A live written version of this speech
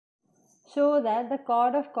show that the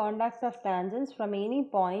chord of conduct of tangents from any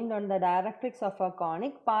point on the directrix of a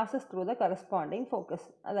conic passes through the corresponding focus.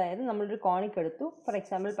 അതായത് നമ്മളൊരു conic എടുത്തു, for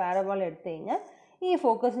example parabola എടുത്തു കഴിഞ്ഞാൽ ഈ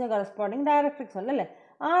ഫോക്കസിന് corresponding directrix ഉണ്ടല്ലേ,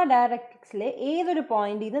 ആ ഡയറക്ട്രിക്സിലെ ഏതൊരു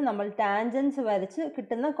പോയിന്റിൽ നിന്ന് നമ്മൾ ടാൻജൻസ് വരച്ച്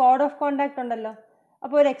കിട്ടുന്ന കോഡ് ഓഫ് കോണ്ടാക്ട് ഉണ്ടല്ലോ.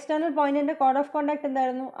 അപ്പോൾ ഒരു എക്സ്റ്റേണൽ പോയിന്റിന്റെ കോഡ് ഓഫ് കോണ്ടാക്ട്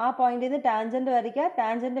എന്തായിരുന്നു? ആ പോയിന്റിൽ നിന്ന് ടാൻജന്റ് വരയ്ക്കുക,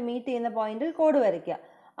 ടാൻജന്റ് മീറ്റ് ചെയ്യുന്ന പോയിന്റിൽ കോഡ് വരയ്ക്കുക.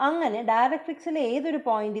 അങ്ങനെ ഡയറക്ട്രിക്സിലെ ഏതൊരു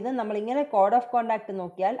പോയിന്റിൽ നിന്ന് നമ്മളിങ്ങനെ കോഡ് ഓഫ് കോണ്ടാക്ട്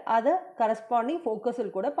നോക്കിയാൽ അത് കറസ്പോണ്ടിങ് ഫോക്കസിൽ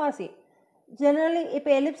കൂടെ പാസ് ചെയ്യും. ജനറലി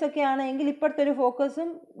ഇപ്പോൾ എലിപ്സ് ഒക്കെ ആണെങ്കിൽ ഇപ്പോഴത്തെ ഒരു ഫോക്കസും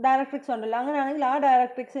ഡയറക്ട്രിക്സ് ഉണ്ടല്ലോ, അങ്ങനെയാണെങ്കിൽ ആ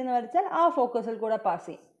ഡയറക്ട്രിക്സിൽ നിന്ന് വരച്ചാൽ ആ ഫോക്കസിൽ കൂടെ പാസ്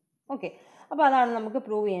ചെയ്യും. ഓക്കെ, അപ്പോൾ അതാണ് നമുക്ക്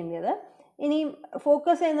പ്രൂവ് ചെയ്യേണ്ടത്. ഇനി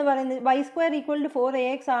ഫോക്കസ് എന്ന് പറയുന്നത് y² =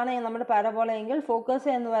 4ax ആണ് നമ്മുടെ പാരബോള എങ്കിൽ ഫോക്കസ്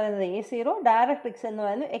എന്ന് പറയുന്നത് a0, ഡയറക്ട്രിക്സ് എന്ന്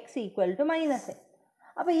പറയുന്നത് x = -a.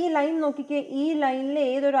 അപ്പോൾ ഈ ലൈൻ നോക്കിക്കേ, ഈ ലൈനിൽ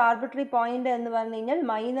ഏതൊരു ആർബിട്രറി പോയിന്റ് എന്ന് പറഞ്ഞു കഴിഞ്ഞാൽ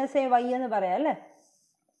 -ay എന്ന് പറയാം അല്ലേ.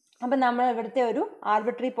 അപ്പം നമ്മൾ ഇവിടുത്തെ ഒരു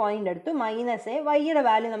ആർബിട്രറി പോയിന്റ് എടുത്തു, -a, വൈയുടെ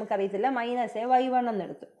വാല്യൂ നമുക്കറിയത്തില്ല, -ay1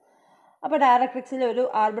 എന്നെടുത്തു. അപ്പോൾ ഡയറക്ട്രിക്സിലെ ഒരു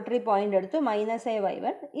ആർബിട്രറി പോയിന്റ് എടുത്തു,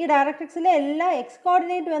 -ay1. ഈ ഡയറക്ട്രിക്സിലെ എല്ലാ എക്സ്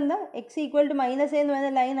കോർഡിനേറ്റും എന്താ, x = -a എന്ന്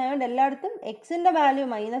പറയുന്ന ലൈൻ ആയതുകൊണ്ട് എല്ലായിടത്തും എക്സിൻ്റെ വാല്യൂ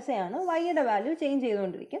 -a ആണ്, വൈയുടെ വാല്യൂ ചേഞ്ച്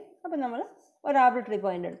ചെയ്തുകൊണ്ടിരിക്കും. അപ്പോൾ നമ്മൾ ഒരു ആർബിട്രറി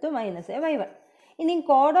പോയിന്റ് എടുത്തു, -ay1. ഇനി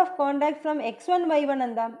code of contact from x1 y1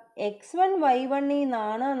 എന്താ, x1 y1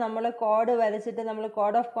 നിന്നാണ് നമ്മൾ കോഡ് വരച്ചിട്ട് നമ്മൾ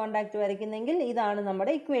കോഡ് ഓഫ് കോണ്ടാക്ട് വരയ്ക്കുന്നെങ്കിൽ ഇതാണ്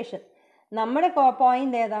നമ്മുടെ ഇക്വേഷൻ. നമ്മുടെ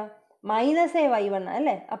പോയിന്റ് ഏതാ, -a y1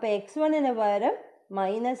 അല്ലേ. അപ്പോൾ x1ന് പകരം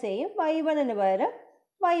 -aയും y1ന് പകരം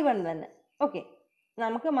y1 തന്നെ. ഓക്കെ,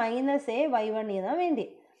 നമുക്ക് -a y1 എന്നാണ് വേണ്ടി.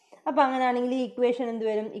 അപ്പോൾ അങ്ങനെയാണെങ്കിൽ ഈ ഇക്വേഷൻ എന്ത്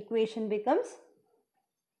വരും, equation becomes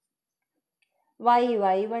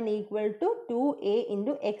y1 = 2a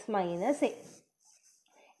 × x - a.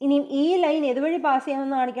 ഇനി ഈ ലൈൻ ഏതുവഴി പാസ്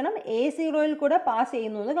ചെയ്യാമെന്ന് കാണിക്കണം, a0യിൽ കൂടെ പാസ്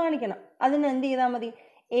ചെയ്യുന്നു എന്ന് കാണിക്കണം. അതിന് എന്ത് ചെയ്താൽ മതി,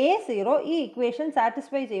 a0 ഈ ഇക്വേഷൻ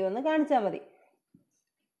സാറ്റിസ്ഫൈ ചെയ്യുമെന്ന് കാണിച്ചാൽ മതി.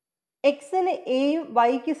 എക്സിന് എയും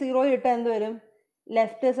വൈക്ക് 0 ഇട്ടാൽ എന്ത് വരും,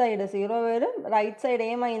 ലെഫ്റ്റ് സൈഡ് 0 വരും, റൈറ്റ് സൈഡ്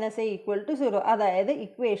a - a = 0. അതായത്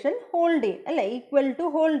ഇക്വേഷൻ ഹോൾഡ് ചെയ്യും അല്ലേ,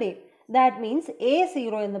 = ഹോൾഡ് ചെയ്യും. ദാറ്റ് മീൻസ്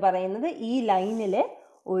a0 എന്ന് പറയുന്നത് ഈ ലൈനിലെ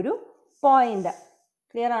ഒരു പോയിന്റ്.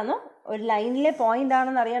 ക്ലിയർ ആണോ? ഒരു ലൈനിലെ പോയിന്റ്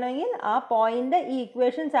ആണെന്ന് അറിയണമെങ്കിൽ ആ പോയിന്റ് ഈ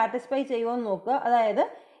ഇക്വേഷൻ സാറ്റിസ്ഫൈ ചെയ്യുമോ എന്ന് നോക്കുക. അതായത്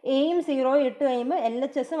എയും 0 ഇട്ട് കഴിയുമ്പോൾ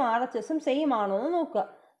LHSഉം RHSഉം സെയിം ആണോ എന്ന് നോക്കുക.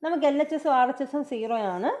 നമുക്ക് LHSഉം RHSഉം 0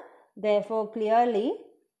 ആണ്. therefore clearly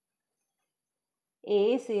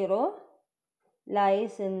a0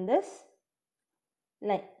 lies in this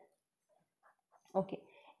line. Okay,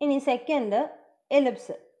 ഇനി സെക്കൻഡ്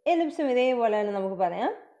എലിപ്സ്. എലിപ്സും ഇതേപോലെ തന്നെ നമുക്ക്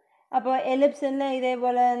പറയാം. അപ്പോൾ എലിപ്സിന്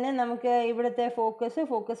ഇതേപോലെ തന്നെ നമുക്ക് ഇവിടുത്തെ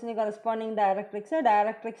ഫോക്കസിന് കറസ്പോണ്ടിങ്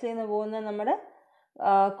ഡയറക്ട്രിക്സിൽ നിന്ന് പോകുന്ന നമ്മുടെ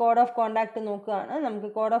കോഡ് ഓഫ് കോണ്ടാക്ട് നോക്കുകയാണ്. നമുക്ക്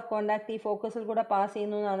കോഡ് ഓഫ് കോണ്ടാക്ട് ഈ ഫോക്കസിൽ കൂടെ പാസ്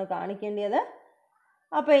ചെയ്യുന്നു എന്നാണ് കാണിക്കേണ്ടത്.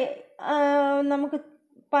 അപ്പോൾ നമുക്ക്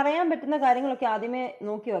പറയാൻ പറ്റുന്ന കാര്യങ്ങളൊക്കെ ആദ്യമേ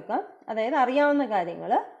നോക്കി വെക്കാം. അതായത് അറിയാവുന്ന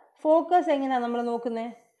കാര്യങ്ങൾ. ഫോക്കസ് എങ്ങനെയാണ് നമ്മൾ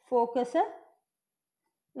നോക്കുന്നത്, ഫോക്കസ്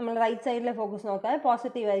നമ്മൾ റൈറ്റ് സൈഡിലെ ഫോക്കസ് നോക്കാതെ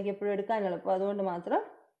പോസിറ്റീവ് ആയിരിക്കും എപ്പോഴും എടുക്കാൻ എളുപ്പം, അതുകൊണ്ട് മാത്രം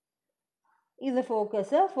ഇത്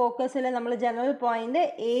ഫോക്കസിൽ നമ്മൾ ജനറൽ പോയിന്റ്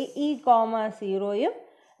AE,0യും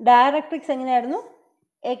ഡയറക്ട്രിക്സ് എങ്ങനെയായിരുന്നു,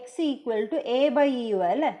 x = a/e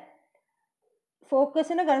അല്ലേ.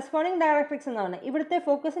 ഫോക്കസിന് കറസ്പോണ്ടിങ് ഡയറക്ട്രിക്സ് എന്നാണ്. ഇവിടുത്തെ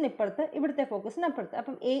ഫോക്കസിന് ഇപ്പുറത്ത്, ഇവിടുത്തെ ഫോക്കസിന് അപ്പുറത്ത്.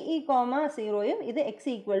 അപ്പം AE,0യും ഇത് x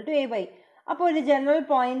 = a/e. അപ്പോൾ ഒരു ജനറൽ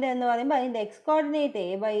പോയിന്റ് എന്ന് പറയുമ്പോൾ അതിൻ്റെ x കോർഡിനേറ്റ്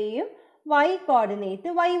a/eയും y കോർഡിനേറ്റ്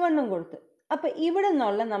y1ഉം കൊടുത്തു. അപ്പോൾ ഇവിടെ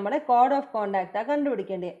നിന്നുള്ള നമ്മുടെ കോഡ് ഓഫ് കോണ്ടാക്റ്റാണ്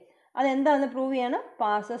കണ്ടുപിടിക്കേണ്ടത്. അതെന്താണെന്ന് പ്രൂവ് ചെയ്യണം,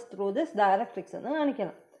 പാസസ് ത്രൂ ദിസ് ഡയറക്ട്രിക്സ് എന്ന്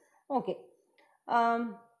കാണിക്കണം. Okay,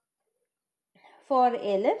 four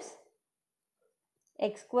ellipse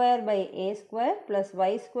x² / a² +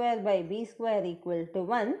 y² / b² =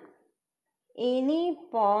 1, any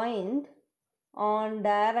point on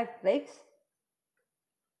directrix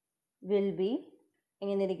will be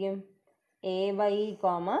എങ്ങനെ ഇരിക്കും, a/e,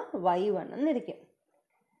 y1 എന്നിരിക്കും.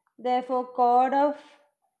 therefore chord of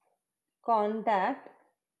contact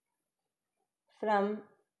from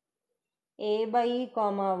a/e,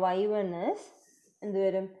 y1 is എന്ത്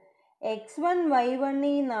വരും, x1 y1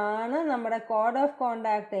 നിന്നാണ് നമ്മുടെ കോഡ് ഓഫ്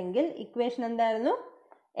കോണ്ടാക്ട് എങ്കിൽ equation എന്തായിരുന്നു,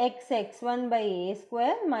 x1 / a²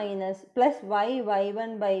 +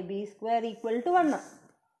 y1 / b² = 1.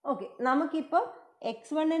 Okay, നമുക്കിപ്പോൾ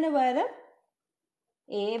x1ന് പകരം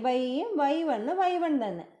a/eയും y1 y1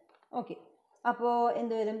 തന്നെ. ഓക്കെ, അപ്പോൾ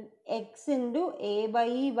എന്ത് വരും, x ×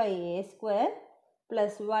 a/e / a²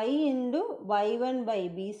 + y × y1 /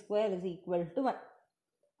 b² = 1.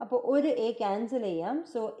 അപ്പോൾ ഒരു a ക്യാൻസൽ ചെയ്യാം.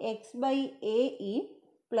 So x/ae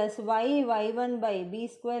 + y1 / b²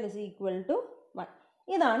 = 1.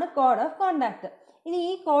 ഇതാണ് കോഡ് ഓഫ് കോണ്ടാക്ട്. ഇനി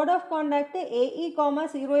ഈ കോഡ് ഓഫ് കോണ്ടാക്ട് AE,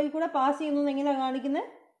 0യിൽ കൂടെ പാസ് ചെയ്യുന്നു എങ്ങനെയാണ് കാണിക്കുന്നത്,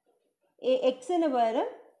 എക്സിന് പകരം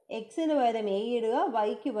എക്സിന് പകരം എ ഇടുക,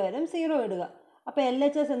 വൈക്ക് പകരം 0 ഇടുക. അപ്പോൾ എൽ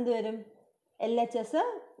എച്ച് എസ് എന്ത് വരും? L H S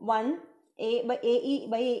 1 A E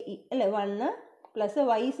by A E അല്ലേ, 1 പ്ലസ്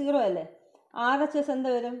വൈ 0 അല്ലേ. ആർ എച്ച് എസ് എന്ത്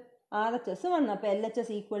വരും? R H S 1. അപ്പോൾ L H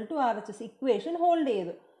S equal to R H S. Equation hold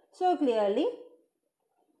ചെയ്തു. So clearly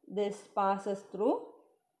this passes through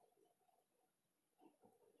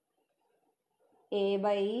A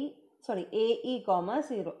E comma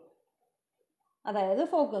 0, അതായത്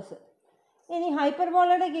focus. ഇനി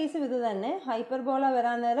ഹൈപ്പർബോളയുടെ കേസും ഇത് തന്നെ. ഹൈപ്പർബോള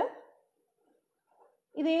വരാൻ നേരം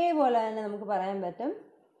ഇതേപോലെ തന്നെ നമുക്ക് പറയാൻ പറ്റും.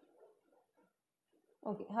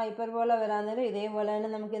 ഓക്കെ, ഹൈപ്പർബോള വരാൻ നേരം ഇതേപോലെ തന്നെ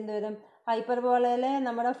നമുക്ക് എന്ത് വരും? ഹൈപ്പർബോളയിലെ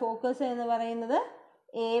നമ്മുടെ ഫോക്കസ് എന്ന് പറയുന്നത്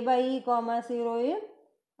A by E comma 0യും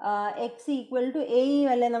X equal to A E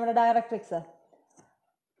അല്ലേ നമ്മുടെ directrix.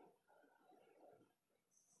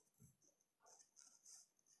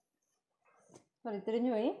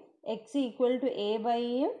 തിരിഞ്ഞുപോയി. X equal to A by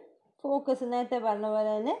ഇയും focus നേരത്തെ പറഞ്ഞ പോലെ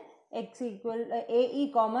തന്നെ X equal A E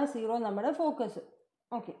comma 0 നമ്മുടെ ഫോക്കസ്.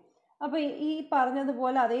 ഓക്കെ, അപ്പോൾ ഈ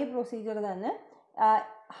പറഞ്ഞതുപോലെ അതേ പ്രൊസീജിയർ തന്നെ.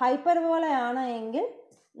 ഹൈപ്പർബോളയാണ് എങ്കിൽ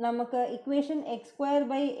നമുക്ക് equation X square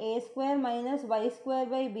by A square minus Y square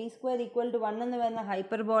by B square equal to 1 എന്ന് വരുന്ന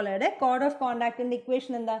ഹൈപ്പർബോളയുടെ കോഡ് ഓഫ് കോണ്ടാക്റ്റിൻ്റെ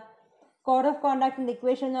ഇക്വേഷൻ എന്താ? കോഡ് ഓഫ് കോണ്ടാക്റ്റിൻ്റെ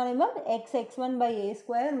ഇക്വേഷൻ എന്ന് പറയുമ്പോൾ x(x1) by A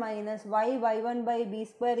square minus y(y1) by B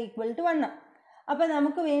square equal to 1. അപ്പോൾ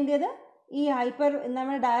നമുക്ക് വേണ്ടിയത് ഈ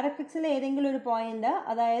നമ്മുടെ ഡയറക്ട്രിക്സിലെ ഏതെങ്കിലും ഒരു പോയിന്റ്,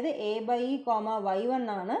 അതായത് A by E comma y1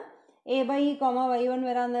 ആണ്. A by E comma y1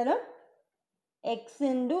 വരാൻ നേരം X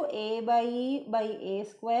into A by E by A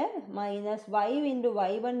square minus Y into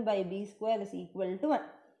y1 by B square is equal to 1.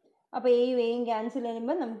 അപ്പോൾ എയും എയും ക്യാൻസൽ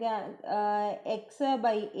ചെയ്യുമ്പോൾ നമുക്ക് X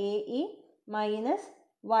by A E minus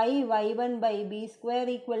y(y1) by B square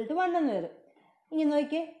equal to 1 എന്ന് വരും. ഇനി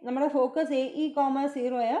നോക്കിയേ, നമ്മുടെ ഫോക്കസ് എ ഇ കോമ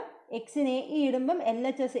 0 എക്സിന് എ ഇ ഇടുമ്പം എൽ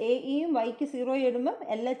എച്ച് എസ് എ ഇയും വൈക്ക് 0 ഇടുമ്പം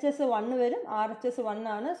എൽ എച്ച് എസ് 1 വരും, ആർ എച്ച് എസ് 1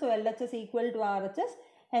 ആണ്. So L H S equal to R H S.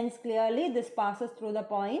 Hence clearly this passes through the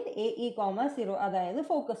point A E comma 0, അതായത്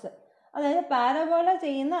focus. അതായത് parabola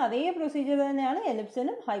ചെയ്യുന്ന അതേ procedure തന്നെയാണ്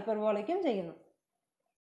എലിപ്സിനും ഹൈപ്പർബോളയ്ക്കും ചെയ്യുന്നത്.